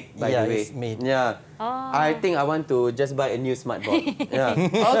is made by Yeah, the way. it's made. Yeah. Oh. I think I want to just buy a new smartboard. Yeah.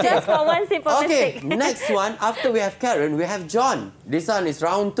 Okay. Just for one simple Okay. mistake. Next one. After we have Karen, we have John. This one is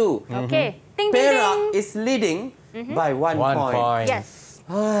round 2. Okay. Ding, ding, Perak ding. is leading by 1 1 point. point. Yes.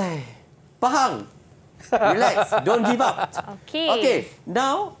 Ay. Pahang. Relax. Don't give up. Okay. Okay.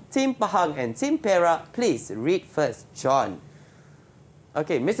 Now, Team Pahang and Team Perak, please read first. John.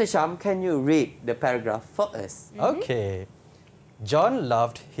 Okay, Mr. Sham, can you read the paragraph for us? Okay. John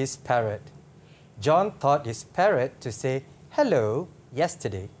loved his parrot. John taught his parrot to say hello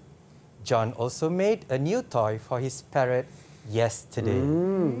yesterday. John also made a new toy for his parrot yesterday.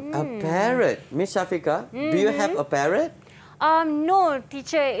 A parrot. Miss Shafika, do you have a parrot? No,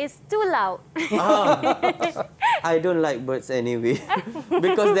 teacher, it's too loud. I don't like birds anyway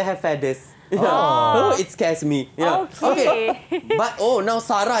because they have feathers. Yeah. Oh, it scares me. Yeah. Okay. But now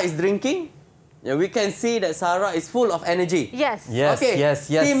Sarah is drinking. Yeah, we can see that Sarah is full of energy. Yes. Yes, Okay. yes,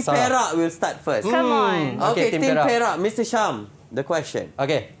 Team Sarah. Perak will start first. Come on. Okay, Okay, Team Team Perak. Perak. Mr. Sham, the question.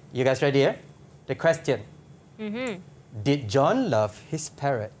 Okay, you guys ready? The question. Did John love his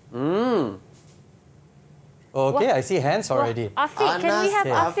parrot? Okay, I see hands already. Afiq, can we have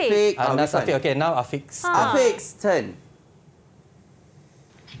Afiq? Anas, Afiq. Okay, now Afiq's turn. Afiq's turn.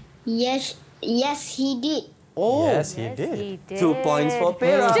 Yes, he did. Oh, Yes, he did. He did. 2 points for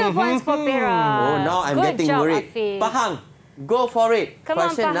Perak. 2 points for Perak. Oh, now I'm Good getting job, worried. Afiq. Pahang, go for it. Come on,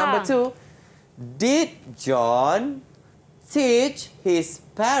 Question number Pahang. 2. Did John teach his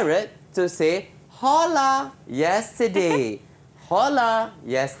parrot to say hola yesterday? Hola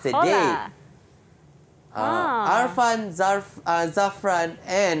yesterday. Hola. Arfan, Zafran,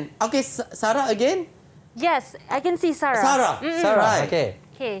 and... Okay, Sarah again? Yes, I can see Sarah. Sarah. Sarah, Right. okay.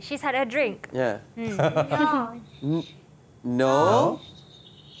 Okay, she's had a drink. Yeah. No, No?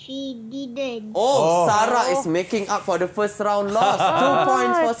 she didn't. Oh, Sarah is making up for the first round loss. 2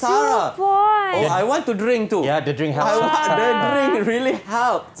 points for Sarah. 2 points. Oh, I want to drink too. Yeah, the drink I helps. want the drink really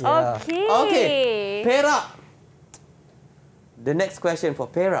helped. Yeah. Okay. Okay, Perak. The next question for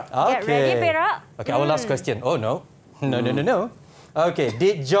Perak. Get ready, Perak. Okay, our last question. Oh, no. No. Okay,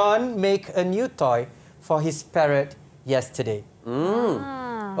 did John make a new toy for his parrot yesterday?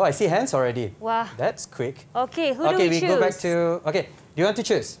 Oh, I see hands already. Wow. That's quick. Okay, who do Okay, we we choose? go back to... Okay, do you want to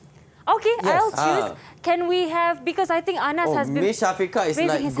choose? Okay, Yes. I'll choose. Can we have... Because I think Anas Oh, has been... Miss Shafika is raising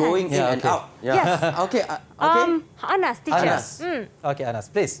like his going hands. in Yeah, and okay. out. Yeah. Yes. Okay. Okay. Anas, teacher. Anas. Okay, Anas,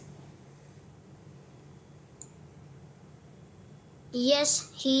 please.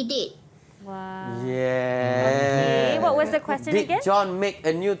 Yes, he did. Wow. Yeah. Okay, what was the question Did again? John make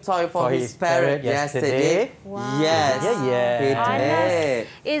a new toy for, For his his parrot parrot yesterday? Wow. Yes. Yeah. He did. Anas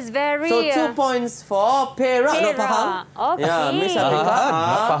is very... So 2 points for Perak, not Perak. Pahang. Okay. Yeah, Miss Shafika.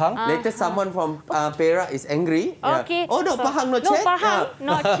 Not Pahang. Later, someone from Perak is angry. Yeah. Okay. Oh, no, so- Pahang not no, yet. Pahang, Yeah.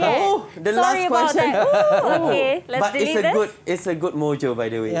 not yet. Oh, the Sorry last about question. that. Ooh, okay, let's But delete this. it's a good mojo, by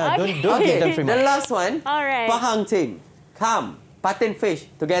the way. Yeah, Okay. don't give them Okay, free the much. last one. All right. Pahang team, come. Pattern fish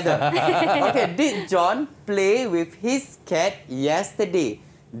together. Okay, did John play with his cat yesterday?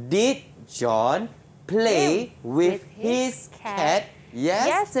 Did John play with his cat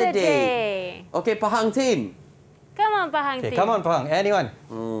yesterday? Okay, Pahang team. Come on, Pahang Okay, team. come on, Pahang. Anyone?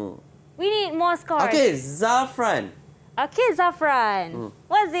 We need more scores. Okay, Zafran. Okay, Zafran.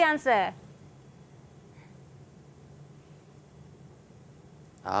 What's the answer?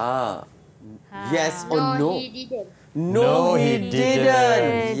 Yes or no? He didn't. No, he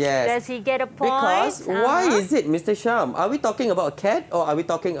didn't. Yes. Does he get a point? Because why is it, Mr. Sham? Are we talking about a cat or are we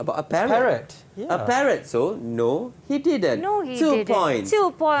talking about a parrot? Parrot. A parrot. So no, he didn't. No, he 2 didn't. points.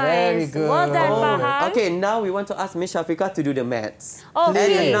 2 points. Very good. Well done, Oh, Pahang. okay, now we want to ask Miss Shafika to do the maths. Oh, and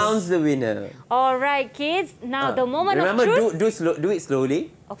please. announce the winner. All right, kids. Now, the moment Remember, of truth. do it slowly.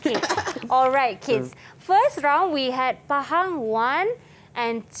 Okay. All right, kids. First round, we had Pahang 1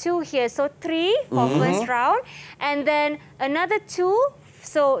 and 2 here. So 3 for first round. And then another 2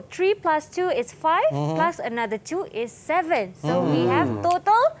 So 3 plus 2 is 5, plus another 2 is 7. So we have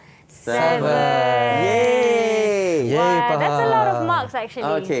total 7. Yay! Wow, that's a lot of marks actually.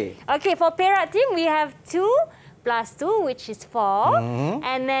 Okay. Okay, for Perak team, we have 2 plus 2, which is 4.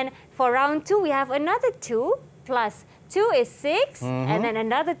 And then for round 2, we have another 2 plus 2 is 6. And then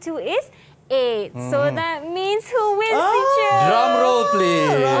another 2 is 8. So that means who wins, teacher? Drum roll,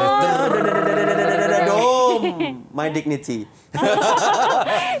 please. My dignity.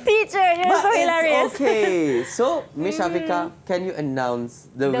 Teacher, you're so hilarious. Okay. So, Miss Shafika, can you announce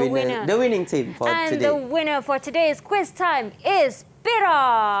the winner, the winning team for and today? the winner for today's quiz time is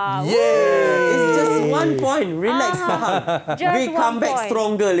Perak. Yay! It's just 1 point. Relax, Faham. Just We come 1 back point.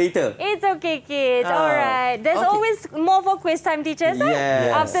 stronger later. It's okay, kids. All right. There's Okay. always more for quiz time, teachers.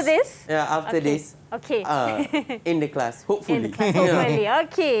 Yes. After this? Yeah, after this. Okay. In the class, hopefully. In the class, hopefully.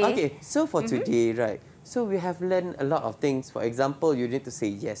 Okay. Okay, so for today, right, so we have learned a lot of things. For example, you need to say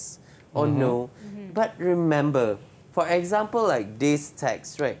yes or no. But remember, for example, like this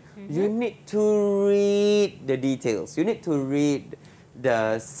text, right, you need to read the details. You need to read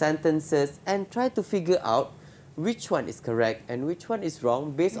the sentences and try to figure out which one is correct and which one is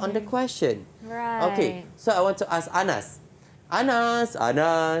wrong based on the question. Right. Okay, so I want to ask Anas. Anas.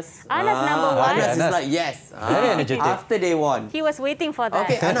 Anas number one. Anas is Anas. like, yes. Very energetic. After day one. He was waiting for that.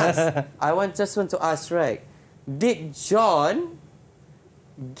 Okay, Anas, just want to ask, right? Did John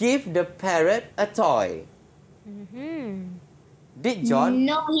give the parrot a toy? Did John?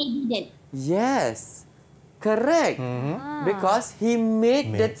 No, he didn't. Yes. Correct. Because he made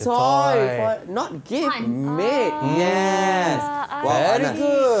the Made the toy. toy. For, not give, made. Yes. Very Anas.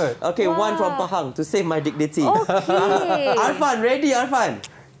 good. Okay, one from Pahang to save my dignity. Okay. Arfan, ready, Arfan?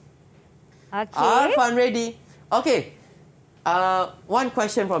 Okay. Arfan, ready? Okay. One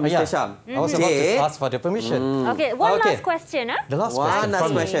question from Mr. Yeah. Sham. I was about to ask for the permission. Okay, one Okay. last question. The last One question. last from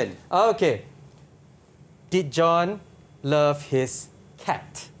me. question. Okay. Did John love his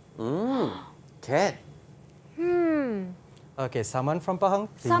cat? Cat. Okay, someone from Pahang,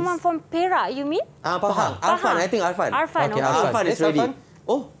 please. Someone from Perak, you mean? Pahang. Arfan, I think Arfan. Arfan, Okay, okay. Arfan is Yes, ready. Arfan?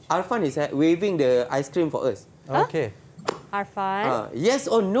 Oh, Arfan is waving the ice cream for us. Okay. Arfan. Yes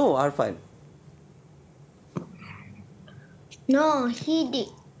or no, Arfan? No, he did.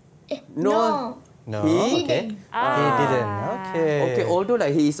 No. No. He Okay. He didn't. Okay. Okay, although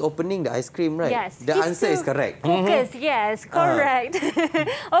like he is opening the ice cream, right? Yes. The he's answer is still correct. Focus, yes, correct.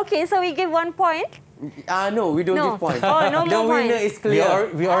 Okay, so we give 1 point. No, we don't No. give point. Oh, no The more winner points. is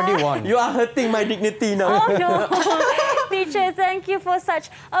clear. We already won. You are hurting my dignity now. Oh no. Teacher, thank you for such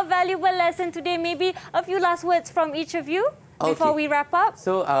a valuable lesson today. Maybe a few last words from each of you before we wrap up.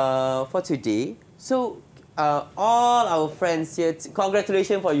 So, for today, all our friends here,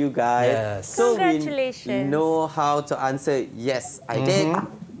 congratulations for you guys. Yes. So Congratulations. we know how to answer yes, I did.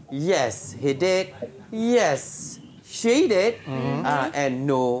 Yes, he did. Yes, she did. And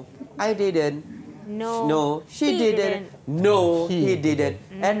no, I didn't. No, she didn't. No, he didn't.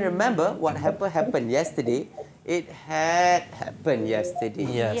 And remember what happened yesterday? It had happened yesterday.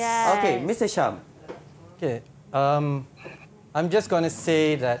 Yes. Okay, Mr. Sham. Okay. I'm just going to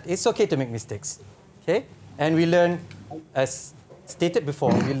say that it's okay to make mistakes. Okay? And we learned, as stated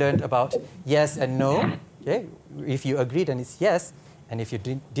before, we learned about yes and no. Okay? If you agree, then it's yes. And if you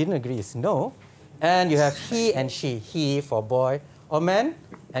didn't agree, it's no. And you have he and she. He for boy or man.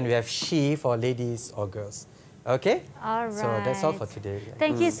 And we have she for ladies or girls. Okay? All right. So that's all for today.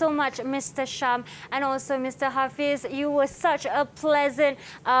 Thank you so much, Mr. Sham, and also Mr. Hafiz. You were such a pleasant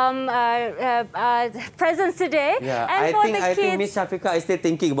presence today. Yeah, and I think Miss Shafika is still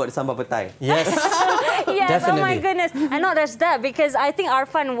thinking about the sambal petai. Yes. Yes, oh my Definitely. goodness. And not just that, because I think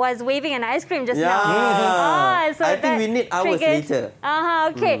Arfan was waving an ice cream just Yeah. now. So I think that we need hours triggered- later.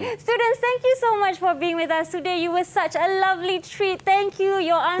 Okay. Students, thank you so much for being with us today. You were such a lovely treat. Thank you.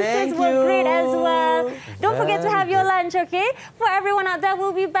 Your answers Thank were great as you. well. Don't forget to Very have your good. lunch, okay? For everyone out there,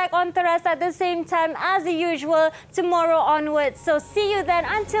 we'll be back on Teras at the same time as usual tomorrow onwards. So see you then.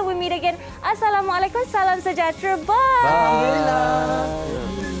 Until we meet again. Assalamualaikum. Salam sejahtera. Bye.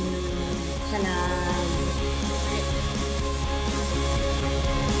 Salam.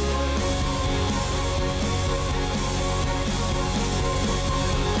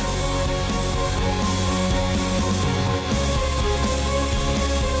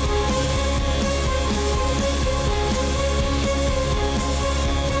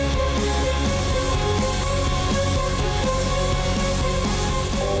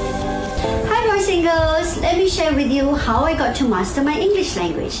 Hi boys and girls, let me share with you how I got to master my English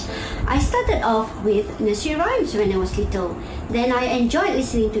language. I started off with nursery rhymes when I was little. Then I enjoyed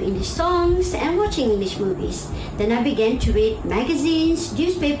listening to English songs and watching English movies. Then I began to read magazines,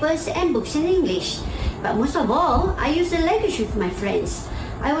 newspapers and books in English. But most of all, I used the language with my friends.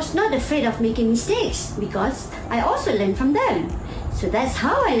 I was not afraid of making mistakes because I also learned from them. So that's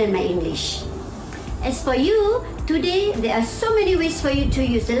how I learned my English. As for you, today there are so many ways for you to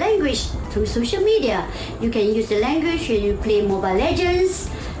use the language through social media. You can use the language when you play Mobile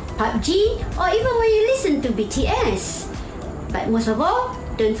Legends, PUBG, or even when you listen to BTS. But most of all,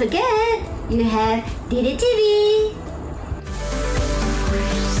 don't forget, you have DidikTV.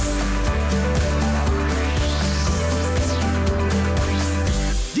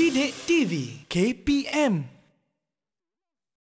 DidikTV KPM